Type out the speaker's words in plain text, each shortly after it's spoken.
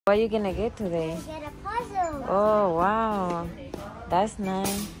What are you gonna get today? I get a puzzle. Oh, wow. That's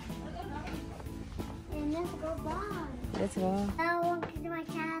nice. And let's go by. Let's go. Welcome to my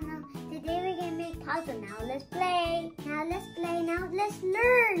channel. Today we're gonna make puzzle. Now let's play. Now let's play. Now let's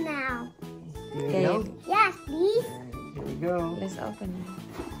learn now. Here we go. Yes, please. Here we go. Let's open it.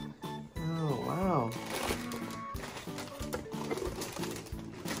 Oh, wow.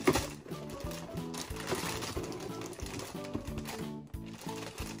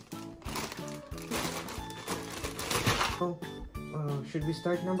 Should we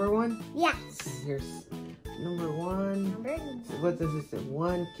start number one? Yes. Here's number one. Number What does it say?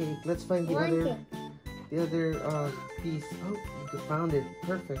 One cake. Let's find the one other cake. piece. Oh, you found it.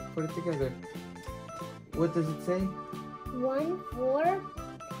 Perfect. Put it together. What does it say? 1 for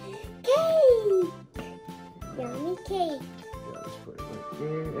cake. Yummy cake. Yeah, let's put it right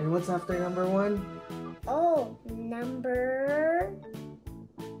there. And what's after number one? Oh, number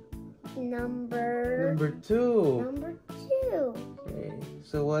Number two. Number 2. Okay.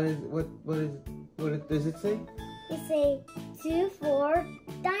 So what does it say? It's a 2 for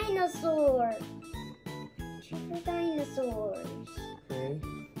dinosaur. 2 for dinosaurs. Okay.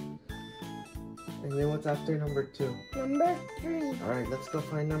 And then what's after number 2? Number 3. Alright, let's go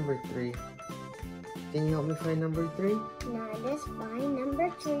find number 3. Can you help me find number 3? Now let's find number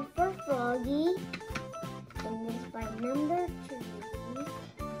 3 for Froggy. And let's find number 3.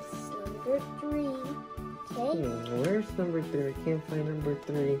 It's number 3. Okay. Where's number 3? I can't find number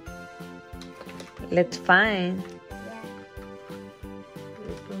 3. Let's find. Yeah.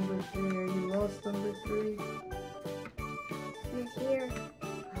 Where's number 3? Are you lost number 3? It's here.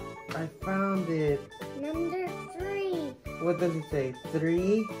 I found it. Number 3. What does it say?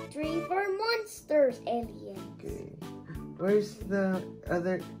 3? 3 for monsters, aliens. Okay. Where's the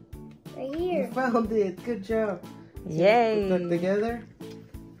other? Right You here. found it. Good job. Yay. Put that together.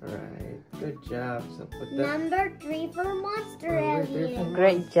 Alright. Good job. So put that. Number 3 for monster Right there. aliens.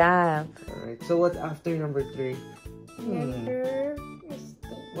 Great job. Alright. So what's after number 3? Number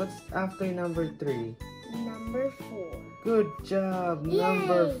What's after number 3? Number 4. Good job. Yay.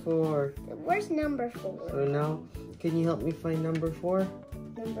 Number 4. Where's number 4? So now, can you help me find number 4?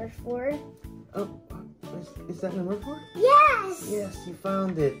 Number 4. Oh, is that number 4? Yes. Yes, you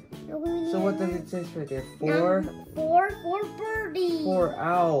found it. So what does it say right there? 4? 4 for birdie. 4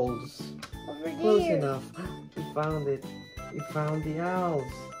 owls. Over there. Close enough. You found it. You found the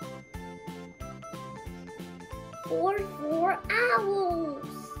owls. 4 for owls.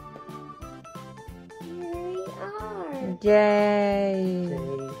 Here we are. Yay.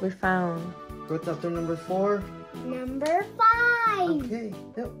 Okay. We found. What's after number 4? Number 5. Okay.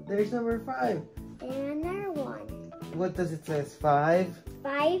 Yep, there's number 5. And another one. What does it say? 5?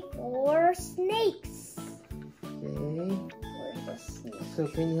 5 for snakes. Okay. Where's the snake? So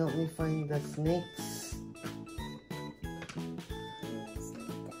can you help me find the snakes?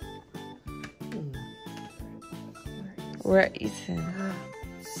 Where is it?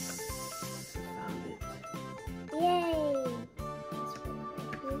 Found it. Yay. Just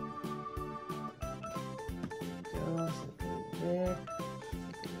put it there.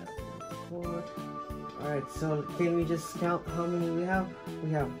 Four. Alright, so can we just count how many we have? We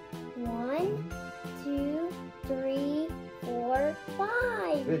have 1, 2, 3, 4,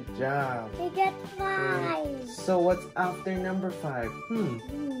 5. good job. We get 5. So what's after number 5? I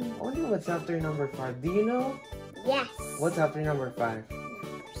wonder what's after number 5. Do you know? Yes. What's after number 5?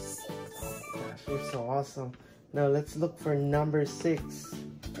 Number 6. Gosh, you're so awesome. Now let's look for number 6.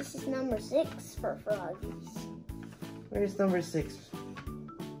 This is number 6 for froggies. Where's number 6?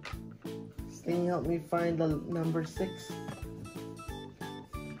 Can you help me find the number 6?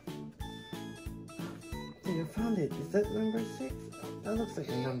 So you found it. Is that number 6? That looks like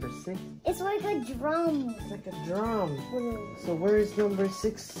a number 6. It's like a drum. It's like a drum. So where is number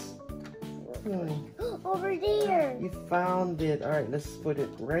 6? Over there. You found it. Alright, let's put it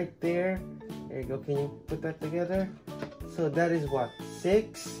right there. There you go. Can you put that together? So that is what?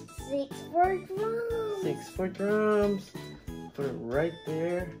 6? 6 for drums. 6 for drums. Put it right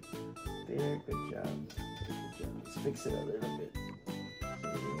there. There. Good job. Good job. Let's fix it a little bit.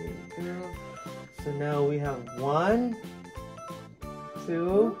 There you go. So now we have 1,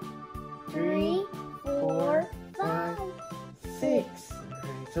 2, 3, 4, 5, 6.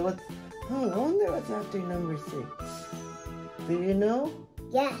 Alright, so what's... I wonder what's after number 6. Do you know?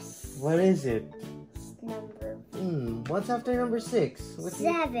 Yes. What is it? It's number What's after number 6?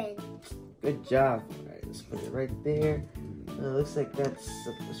 7. Good job. Alright, let's put it right there. Looks like that's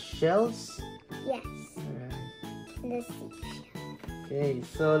shells. Yes. Alright. The seashell. Okay,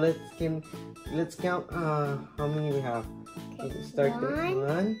 so let's count how many we have. Okay. Start the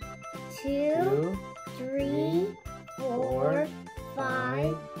 1, 2, 3, 4,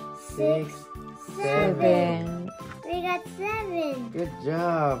 5, 6, 7. 7. We got 7. Good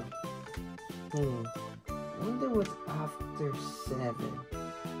job. Wonder what's after 7.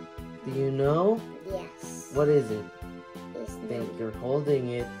 Do you know? Yes. What is it? It's Think you're holding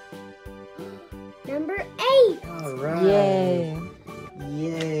it. number 8. All right. Yay.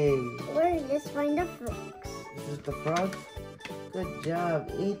 Yay. Let's find the frogs. This is the frogs. Good job.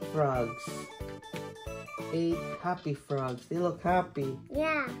 8 frogs. 8 happy frogs. They look happy.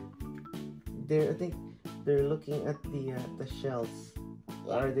 Yeah. I think they're looking at the shells.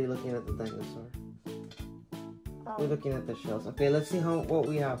 Or are they looking at the dinosaur? They're looking at the shells. Okay, let's see what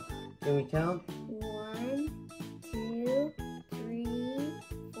we have. Can we count? 1, 2, 3,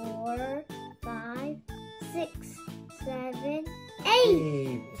 4, 5, 6, 7,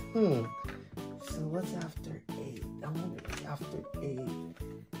 8. 8. So what's after 8? I wonder what's after 8.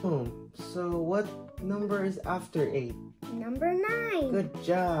 So what number is after 8? Number 9. Good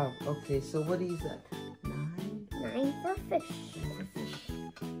job. Okay, so what is that? 9? 9 for fish. 9 for fish.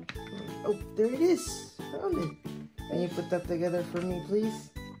 Oh, there it is. Found it. Can you put that together for me, please?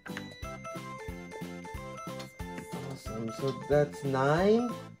 Awesome. So that's 9.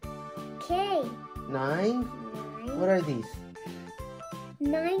 Okay. 9. 9. What are these?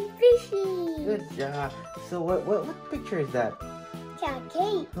 9 fishies. Good job. So what picture is that?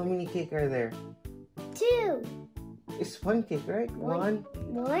 Cake. How many cake are there? 2. It's 1 cake, right? 1.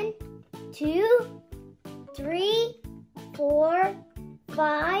 1, 2, 3, 4,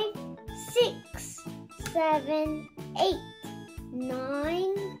 5, 6, 7, 8,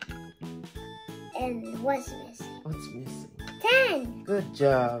 9, and what's missing? What's missing? 10. Good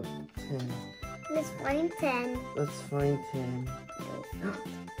job. 10. Let's find 10. Let's find 10.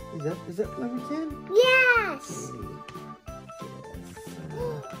 Is that number 10? Yes. Okay.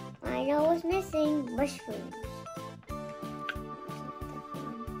 I know what's missing. Mushrooms.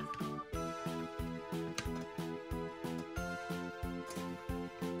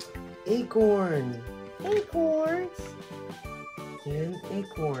 Acorn. Acorns. 10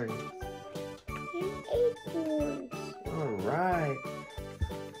 acorns. 10 acorns. All right.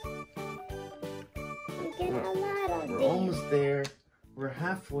 We get a lot of We're these. almost there. We're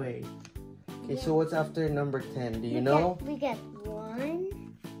halfway. Okay, so what's after number 10? Do you know? We got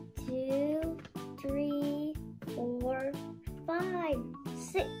 1, 2, 3, 4, 5,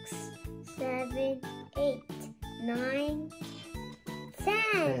 6, 7, 8, 9, 10.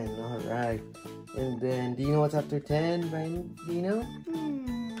 10. All right. And then, do you know what's after 10, Brian? Do you know?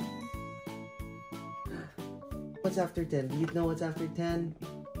 What's after 10? Do you know what's after 10?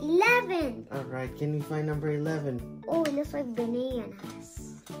 11. All right. Can we find number 11? Oh, it looks like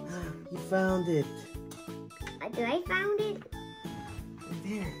bananas. You found it. Did I found it? Right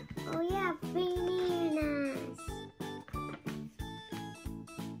there. Oh yeah, bananas.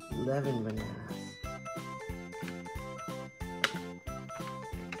 11 bananas.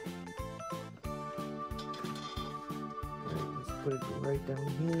 Alright, let's put it right down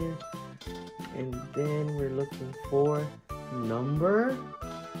here. And then we're looking for number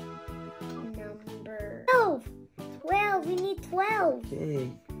 12. 12. We need 12.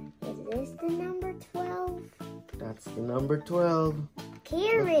 Okay, Is this the number 12? that's the number 12.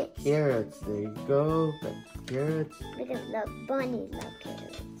 Carrots. Carrots, there you go. Got carrots. Because the bunnies love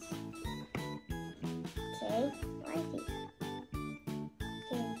carrots. Okay, right here.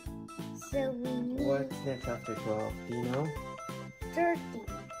 Okay, so we need What's next after 12? Do you know? 13.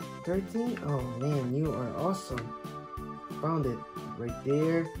 13? Oh man, you are awesome. Found it right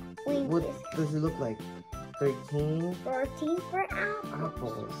there. We What need does it look like? 13 14 for apples.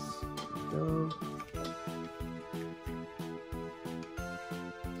 apples. Go.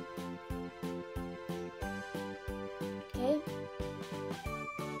 Okay,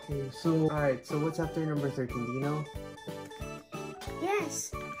 Okay, so alright, so what's after number 13? Do you know?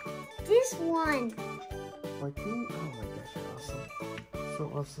 yes, this one. 14? Oh my gosh, you're awesome.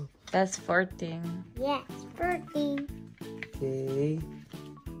 So awesome. That's 14. Yes, 14. Okay.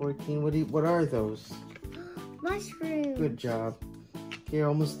 14. What are those? Mushrooms. Good job. Okay,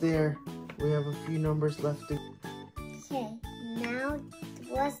 almost there. We have a few numbers left to. Okay, now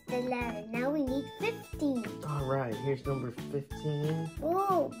was the 11. Now we need 15. Alright, here's number 15.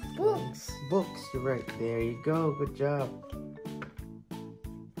 Oh, books. Books, you're right. There you go. Good job.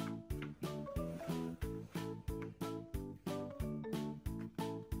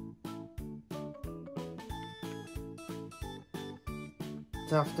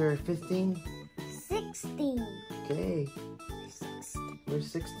 It's after 15. 16. Okay, 16. we're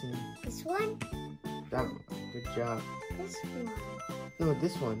 16. This one? That Good job. This one. No,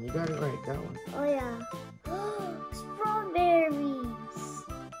 this one. You got it right. That one. Oh yeah. Strawberries.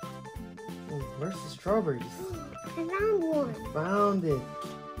 Where's the strawberries? I found one. Found it.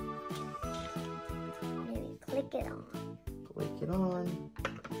 Maybe click it on. Click it on.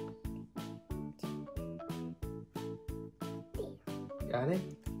 Got it?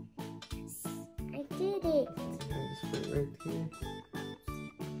 I did it. Just put it right here.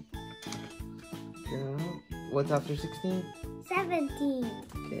 Good job. What's after 16? 17.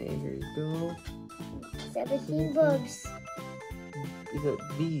 Okay, here you go. 17 bugs. These are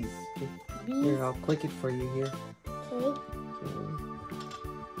bees. Bees. Here, I'll click it for you here. Okay.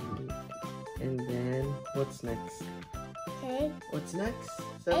 Okay. And then, what's next? Okay. What's next?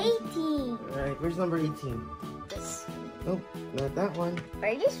 18. Alright, where's number 18? This Nope, not that one.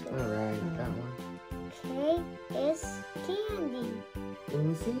 or this one. Alright, that one. Okay. It's candy. Let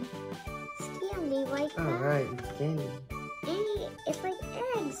me see. It's candy like that. Alright, it's candy. And it's like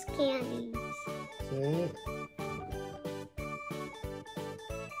eggs candies. Okay.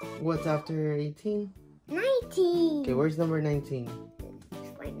 What's after 18? 19. Okay, where's number 19?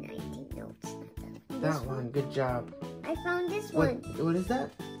 It's like 19. No, it's not that one. That one, good job. I found this What one. What is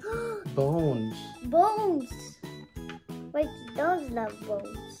that? Bones. Bones. Like dogs love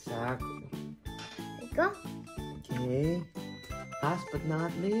bones. Exactly. There you go. Okay. Last but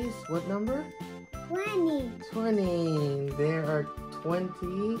not least, what number? 20. 20. There are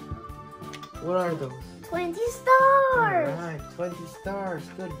 20. What are those? 20 stars. Alright, 20 stars.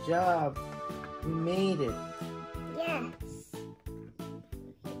 Good job. We made it. Yes.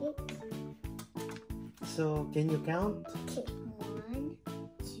 So, can you count? Okay. 1,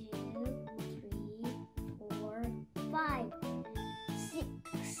 2, 3, 4, 5, 6,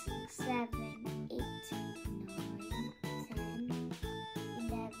 7, 8, 9, 10,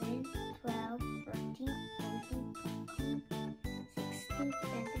 11, 12, 13, 14, 15, 16,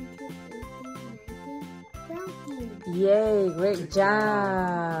 17, 18, 19, 20. Yay, great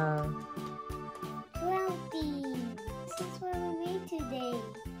job.